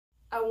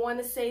I want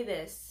to say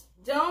this.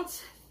 Don't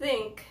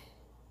think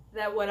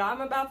that what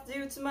I'm about to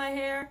do to my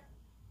hair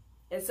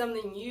is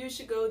something you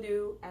should go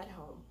do at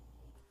home.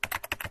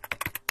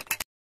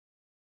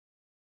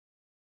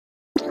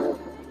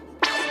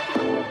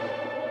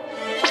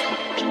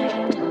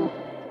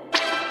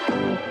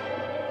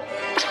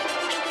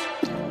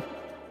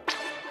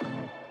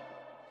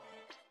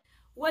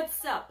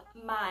 What's up,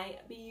 my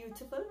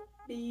beautiful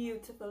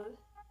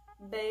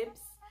babes?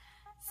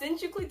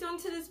 Since you clicked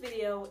onto this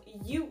video,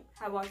 you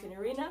have walked in the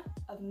arena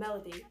of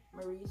Melody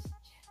Marie's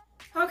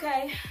channel.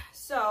 Okay,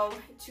 so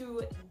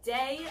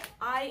today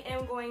I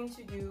am going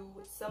to do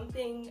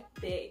something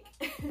big.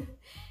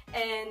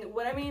 And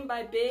what I mean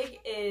by big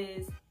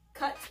is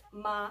cut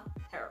my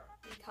hair.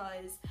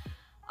 Because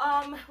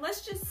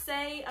let's just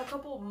say a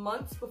couple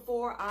months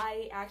before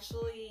I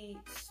actually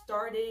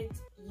started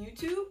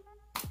YouTube,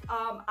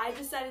 I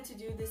decided to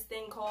do this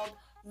thing called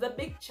the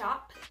big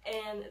chop.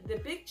 And the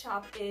big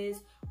chop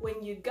is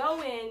when you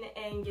go in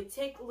and you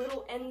take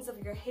little ends of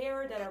your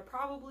hair that are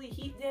probably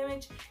heat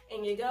damaged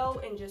and you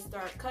go and just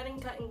start cutting.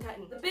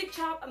 The big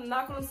chop, I'm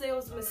not gonna say it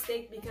was a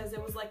mistake because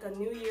it was like a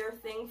New Year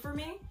thing for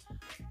me,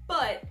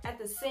 but at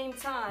the same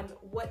time,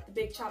 what the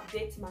big chop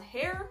did to my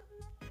hair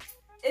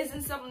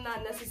isn't something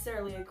I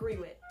necessarily agree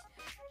with.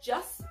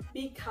 Just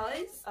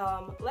because,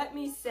 let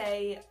me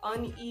say,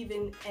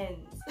 uneven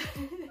ends.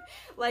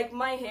 Like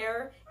my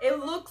hair, it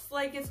looks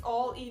like it's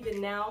all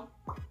even now,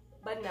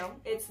 but no,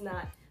 it's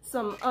not.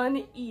 Some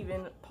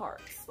uneven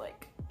parts,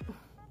 like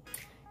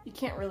you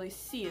can't really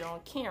see it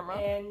on camera.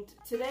 And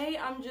today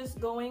I'm just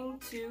going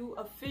to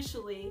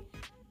officially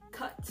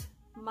cut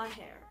my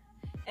hair.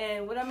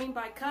 And what I mean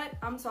by cut,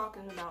 I'm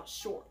talking about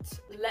short.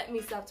 Let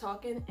me stop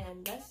talking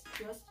and let's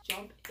just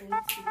jump into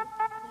it.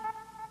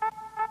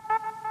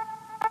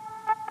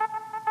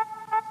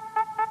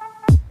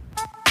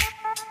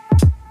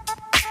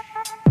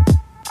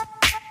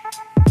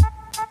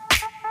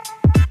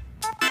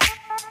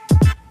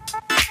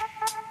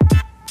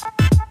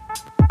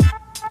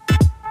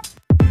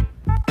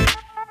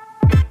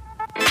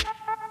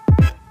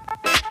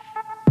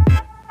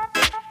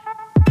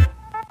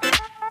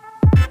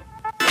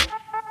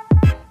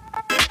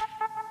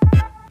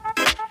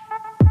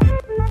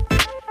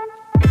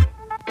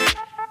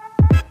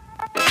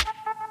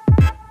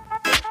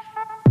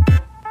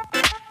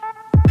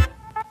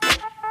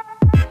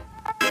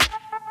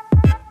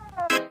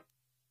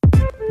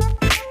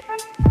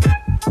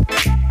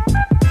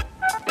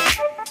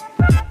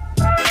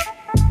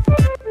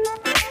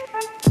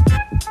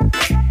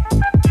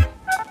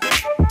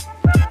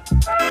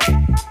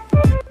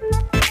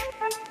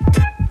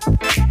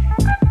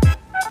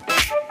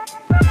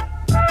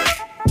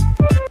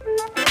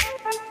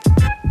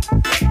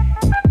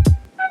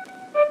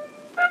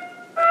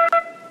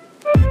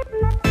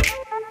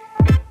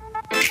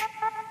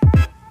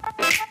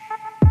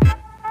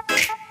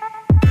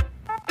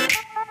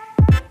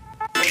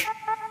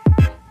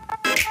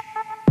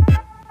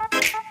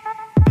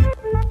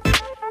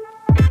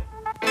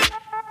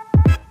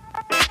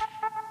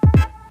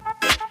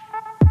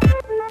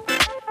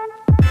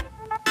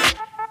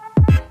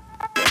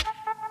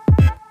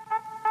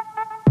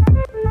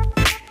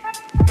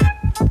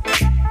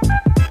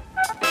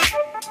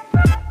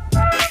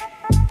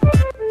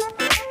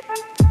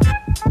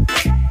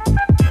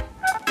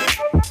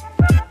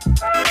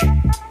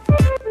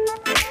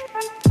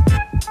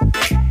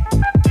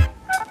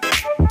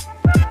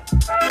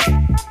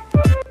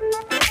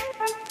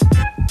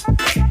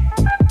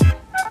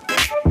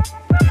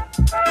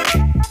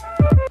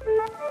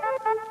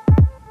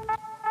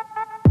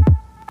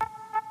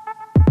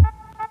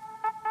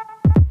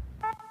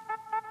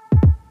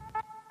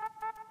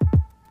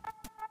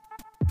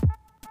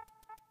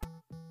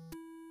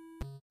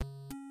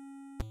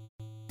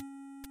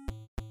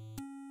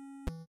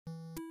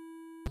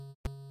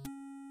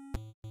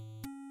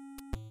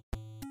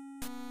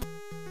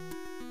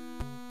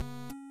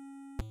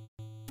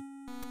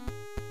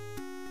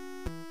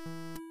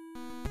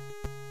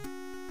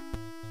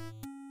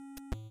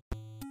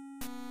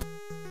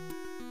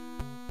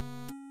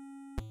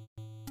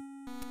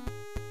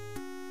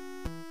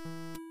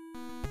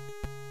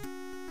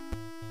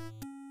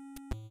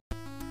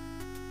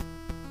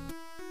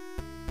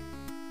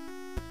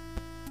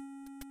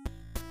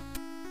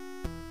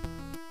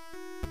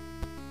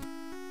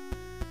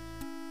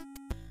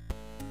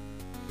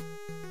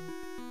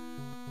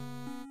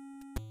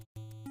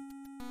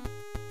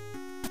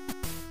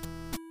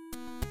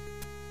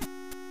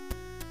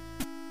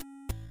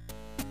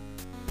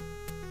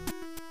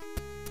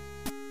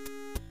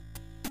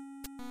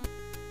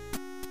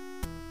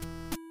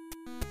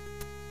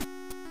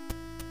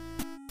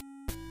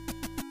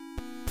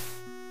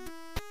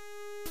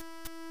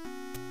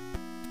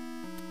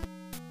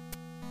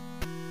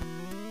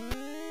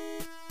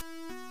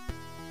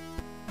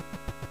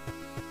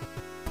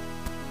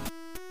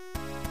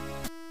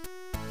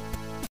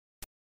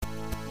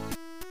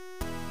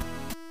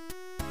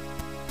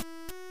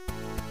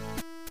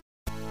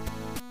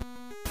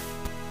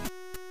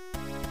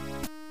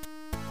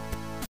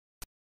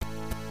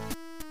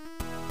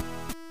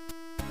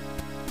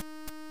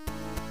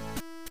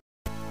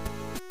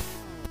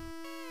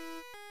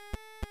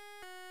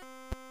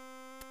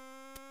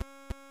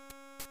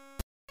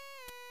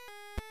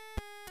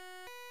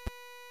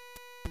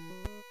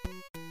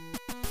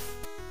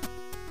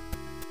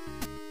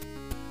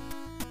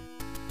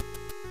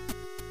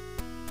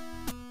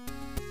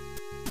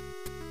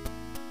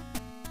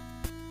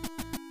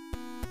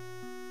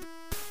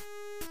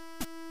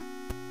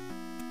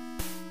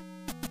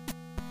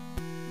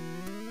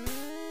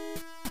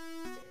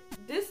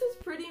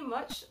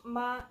 much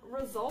my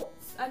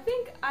results. I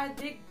think I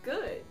did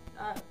good.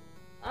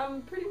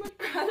 I'm pretty much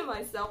proud of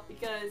myself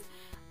because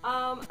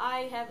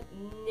I have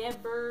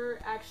never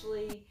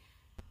actually,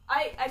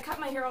 I cut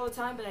my hair all the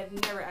time, but I've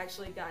never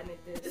actually gotten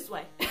it this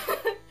way.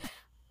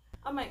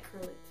 I might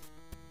curl it.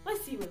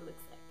 Let's see what it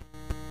looks like.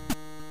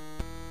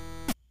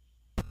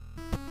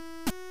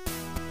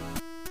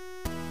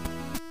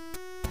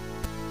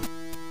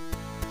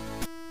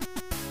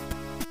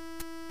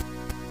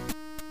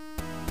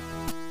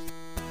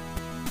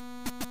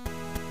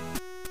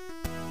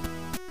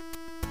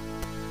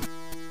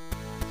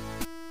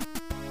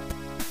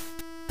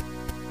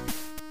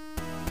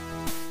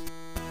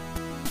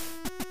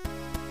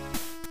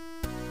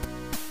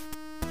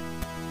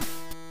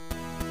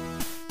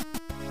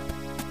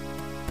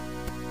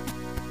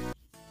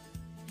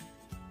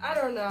 I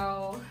don't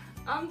know.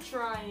 I'm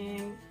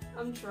trying.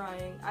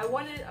 I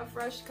wanted a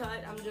fresh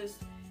cut. I'm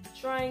just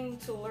trying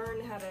to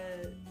learn how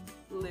to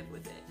live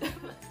with it.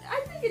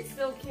 I think it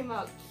still came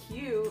out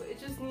cute. It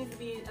just needs to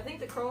be, I think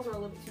the curls are a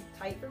little bit too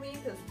tight for me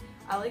because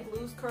I like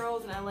loose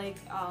curls and I like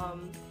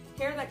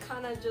hair that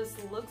kind of just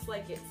looks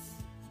like it's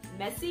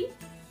messy.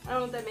 I don't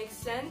know if that makes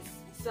sense.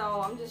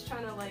 So I'm just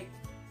trying to like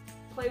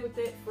play with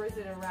it, frizz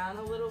it around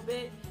a little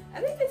bit.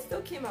 I think it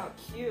still came out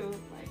cute.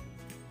 Like,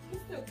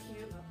 it's still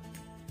cute.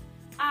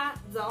 I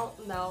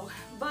don't know,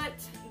 but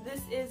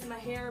this is my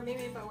hair.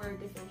 Maybe if I wear a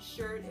different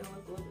shirt, it'll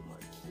look a little bit more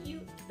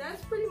cute.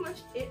 That's pretty much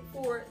it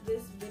for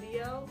this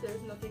video.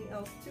 There's nothing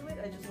else to it.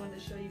 I just wanted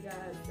to show you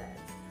guys that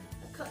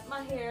I cut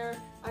my hair,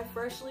 I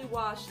freshly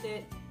washed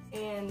it,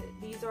 and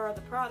these are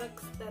the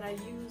products that I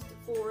used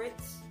for it.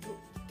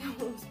 That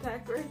one's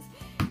backwards.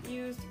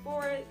 Used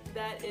for it.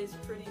 That is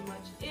pretty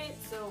much it.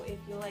 So if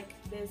you like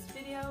this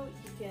video,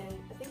 you can,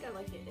 I think I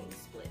like it in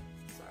split.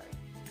 Sorry.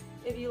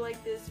 If you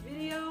like this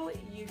video,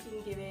 you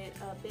can give it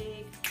a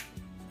big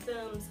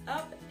thumbs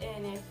up,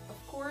 and if,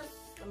 of course,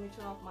 let me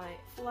turn off my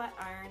flat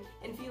iron,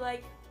 and if you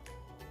like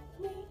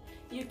me,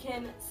 you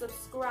can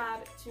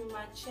subscribe to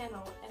my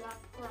channel, and I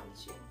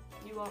promise you,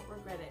 you won't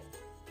regret it.